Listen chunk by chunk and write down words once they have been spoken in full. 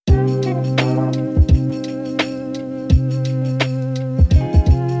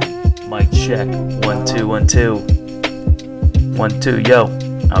check. 1 2 1 2 1 2. Yo.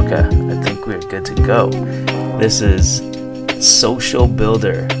 Okay, I think we're good to go. This is Social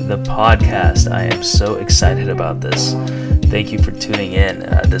Builder, the podcast. I am so excited about this. Thank you for tuning in.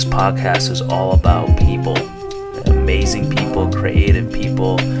 This podcast is all about people, amazing people, creative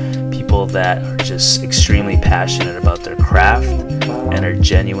people, people that are just extremely passionate about their craft and are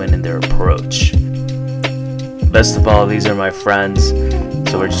genuine in their approach. Best of all, these are my friends,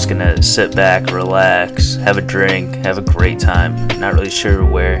 so we're just gonna sit back, relax, have a drink, have a great time. Not really sure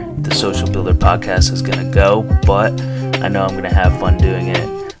where the Social Builder podcast is gonna go, but I know I'm gonna have fun doing it.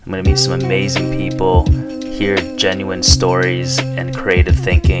 I'm gonna meet some amazing people, hear genuine stories and creative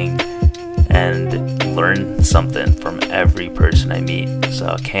thinking, and learn something from every person I meet.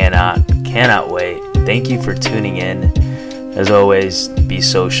 So cannot wait. Thank you for tuning in. As always, be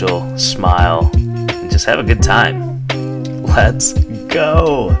social, smile, and just have a good time. Let's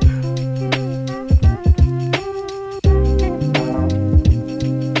go.